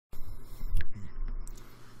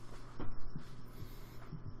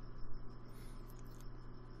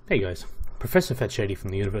Hey guys, Professor Fat Shady from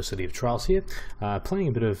the University of Trials here, playing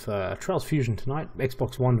a bit of Trials Fusion tonight,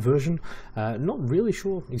 Xbox One version. Not really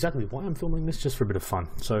sure exactly why I'm filming this, just for a bit of fun.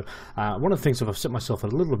 So one of the things I've set myself a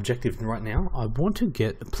little objective right now. I want to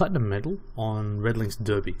get a platinum medal on Redlynx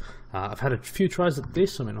Derby. I've had a few tries at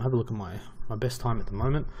this. I mean, I'll have a look at my best time at the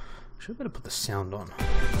moment. Should I better put the sound on?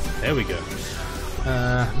 There we go.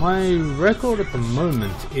 My record at the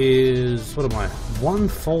moment is, what am I? 1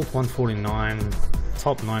 fault 149,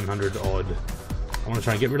 top 900 odd. I want to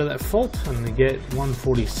try and get rid of that fault and get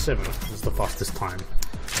 147 is the fastest time.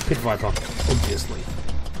 Pit Viper, obviously.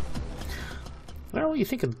 I don't know what you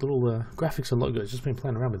think of the little graphics and logos. Just been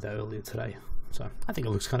playing around with that earlier today. So I think it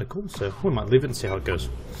looks kind of cool, so we might leave it and see how it goes.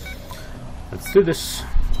 Let's do this.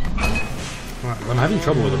 Right, I'm having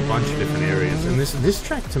trouble with a bunch of different areas, and this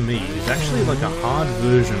track to me is actually like a hard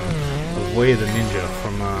version of Way of the Ninja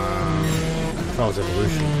from Trials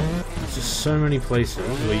Evolution. There's just so many places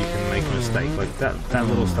where you can make a mistake. Like that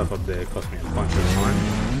little stuff up there cost me a bunch of time.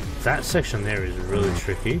 That section there is really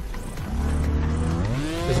tricky.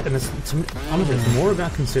 And honestly, it's more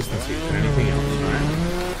about consistency than anything else, right?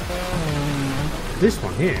 This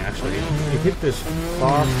one here, actually, you hit this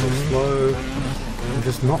fast or slow, and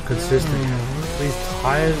just not consistent. These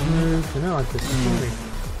tires move, you know, like there's so many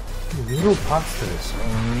little parts to this.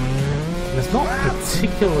 And it's not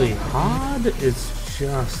particularly hard, it's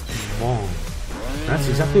just long. And that's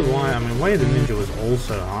exactly why, I mean, Way of the Ninja was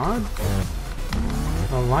also hard.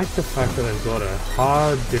 I like the fact that they've got a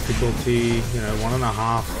hard difficulty, you know,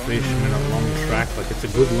 1.5-ish minute long track. Like, it's a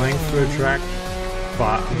good length for a track,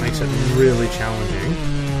 but it makes it really challenging.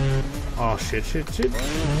 Oh, shit.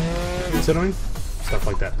 Considering? Stuff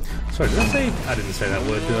like that. Sorry, did I say? I didn't say that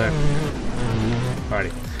word, did I?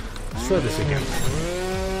 Alrighty. Let's try this again.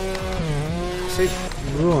 See?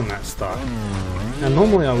 Ruin that start. Now,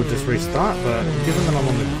 normally I would just restart, but given that I'm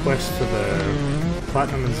on the quest for the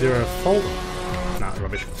Platinum and Zero fault... Nah,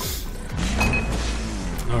 rubbish.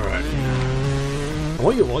 Alright.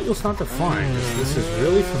 What you'll start to find is this is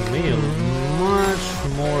really, for me,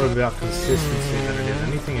 much more about consistency than it is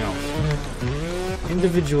anything else.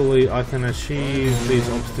 Individually, I can achieve these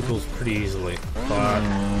obstacles pretty easily, but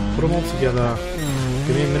put them all together,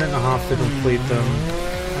 give me a minute and a half to complete them,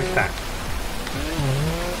 like that.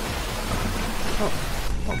 Oh,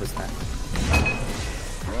 what was that?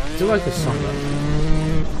 I do like the song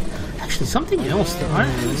though. Actually, something else that I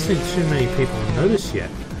haven't seen too many people notice yet.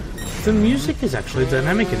 The music is actually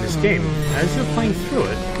dynamic in this game. As you're playing through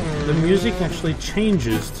it, the music actually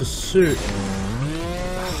changes to suit...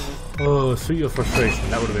 Oh, suit your frustration.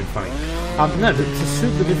 That would have been funny. No, to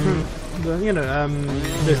suit the different...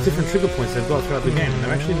 there's different trigger points they've got throughout the game. And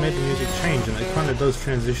they've actually made the music change, and it kind of does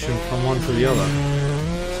transition from one to the other.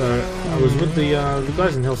 So, I was with the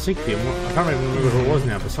guys in Helsinki, and I can't even remember who it was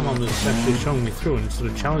now, but someone was actually showing me through and sort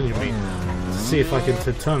of challenging me to see if I could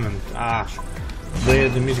determine where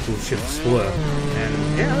the musical shifts were.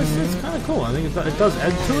 And yeah, it's kind of cool. I think it does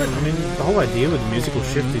add to it. I mean, the whole idea with the musical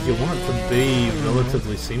shift is you want it to be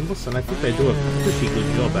relatively seamless, and I think they do a pretty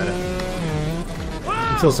good job at it.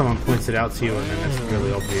 Until someone points it out to you, and then it's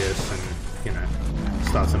really obvious, and, you know,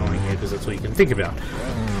 starts annoying you because that's all you can think about.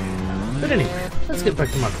 But anyway, let's get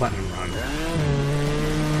back to my platinum run.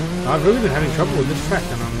 I've really been having trouble with this track,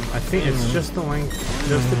 and I think it's just the length,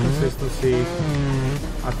 just the consistency.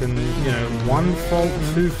 I can, you know, 1 fault,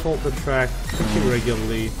 2 fault the track pretty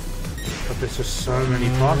regularly, but there's just so many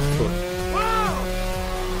parts to it.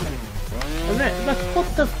 And then, like, what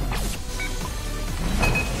the...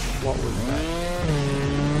 What was that?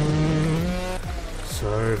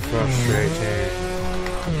 So frustrating.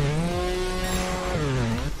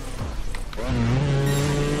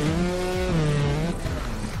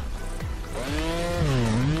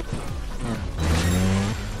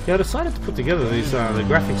 Yeah, I decided to put together these the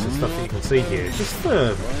graphics and stuff that you can see here, just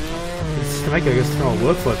to make, I guess, from a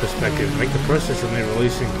workflow perspective, make the process of me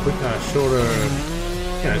releasing quicker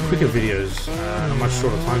videos in a much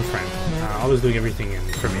shorter time frame. I was doing everything in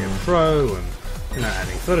Premiere Pro, and, you know,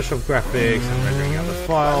 adding Photoshop graphics and rendering out the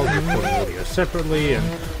files, recording audio separately, and,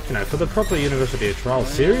 you know, for the proper University of Trials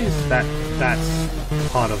series, that's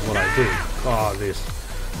part of what I do. Oh, this.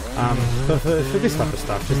 But for this type of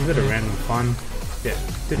stuff, just a bit of random fun. Yeah,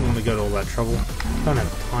 didn't want to go to all that trouble. Don't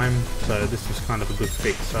have time, so this was kind of a good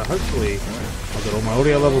fix. So hopefully I've got all my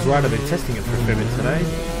audio levels right. I've been testing it for a fair bit today.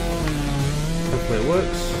 Hopefully it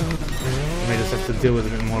works. I may just have to deal with a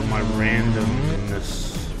bit more of my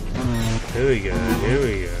randomness. Here we go, here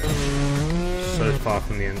we go. So far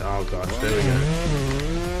from the end. Oh gosh, there we go.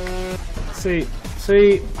 See?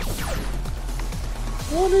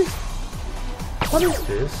 What is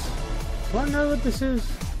this? Do I know what this is?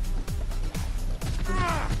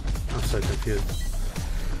 so confused.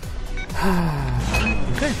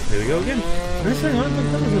 Okay, there we go again. Nice thing,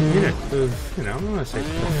 that was a minute of, you know, I'm not going to say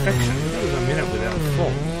perfection, that was a minute without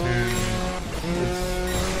fault, and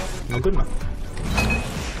it's not good enough.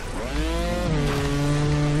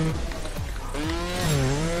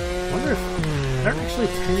 I wonder if I don't actually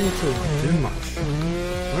tend to do much.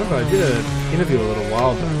 Remember, I did an interview a little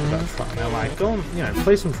while back about trials. They're like, go on, you know,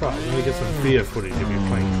 play some trials, and we get some video footage of you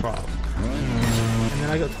playing trials. And then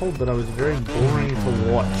I got told that I was very boring to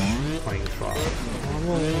watch playing trials.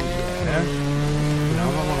 Well, yeah. You know,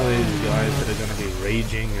 I'm not one of these guys that are going to be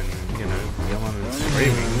raging and, you know, yelling and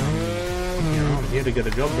screaming. You know, I'm here to get a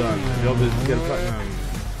job done. The job is to get a platinum.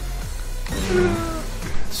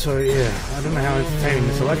 So yeah, I don't know how entertaining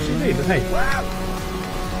this will actually be, but hey.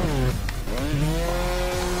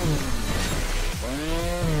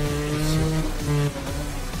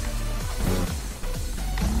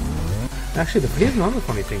 Actually, here's another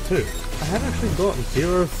funny thing too. I have actually got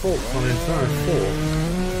 0 faults on Inferno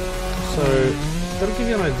 4. So that'll give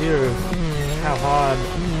you an idea of how hard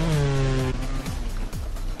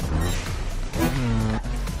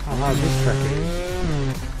this track is.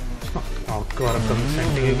 It's not, oh god, I've done the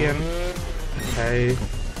same thing again. Okay.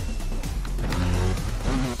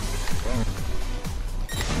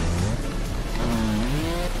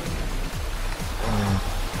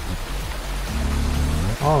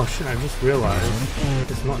 Oh shit, I just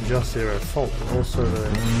realized it's not just 0 fault, but also the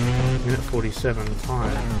minute 47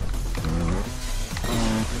 time.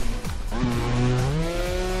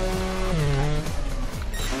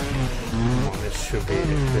 Oh, this should be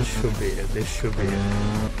it, this should be it, this should be it.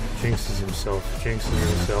 Jinxes himself, jinxes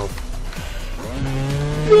himself.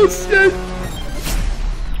 Yes, yes!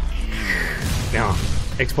 Now,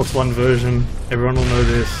 Xbox One version, everyone will know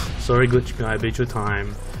this. Sorry glitch guy, beat your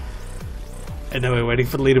time. And now we're waiting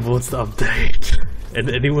for the leaderboards to update. And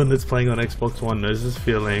anyone that's playing on Xbox One knows this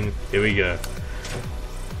feeling. Here we go.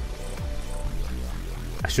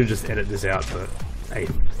 I should just edit this out, but hey.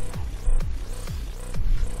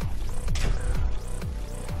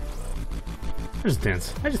 Just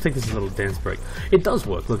dance. I just take this as a little dance break. It does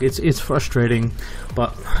work. Look, it's frustrating,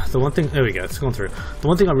 but the one thing, there we go, it's gone through. The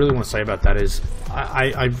one thing I really want to say about that is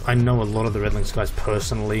I know a lot of the Redlynx guys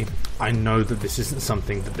personally. I know that this isn't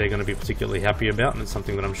something that they're going to be particularly happy about, and it's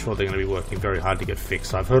something that I'm sure they're going to be working very hard to get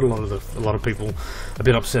fixed. I've heard a lot of people a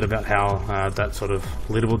bit upset about how that sort of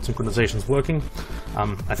leaderboard synchronization is working.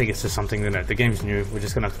 I think it's just something that the game's new. We're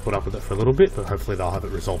just going to have to put up with it for a little bit, but hopefully they'll have it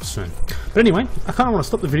resolved soon. But anyway, I kind of want to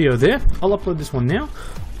stop the video there. I'll upload this one now.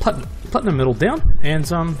 Platinum medal down,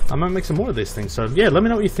 and I might make some more of these things. So yeah, let me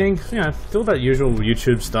know what you think. You know, do all that usual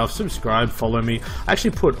YouTube stuff. Subscribe, follow me. I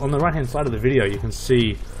actually put on the right hand side of the video, you can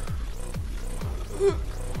see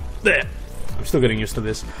there. I'm still getting used to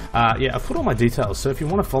this. Yeah, I've put all my details, so if you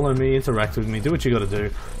want to follow me, interact with me, do what you got to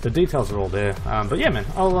do. The details are all there. But yeah, man,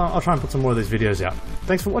 I'll try and put some more of these videos out.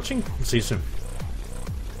 Thanks for watching. See you soon.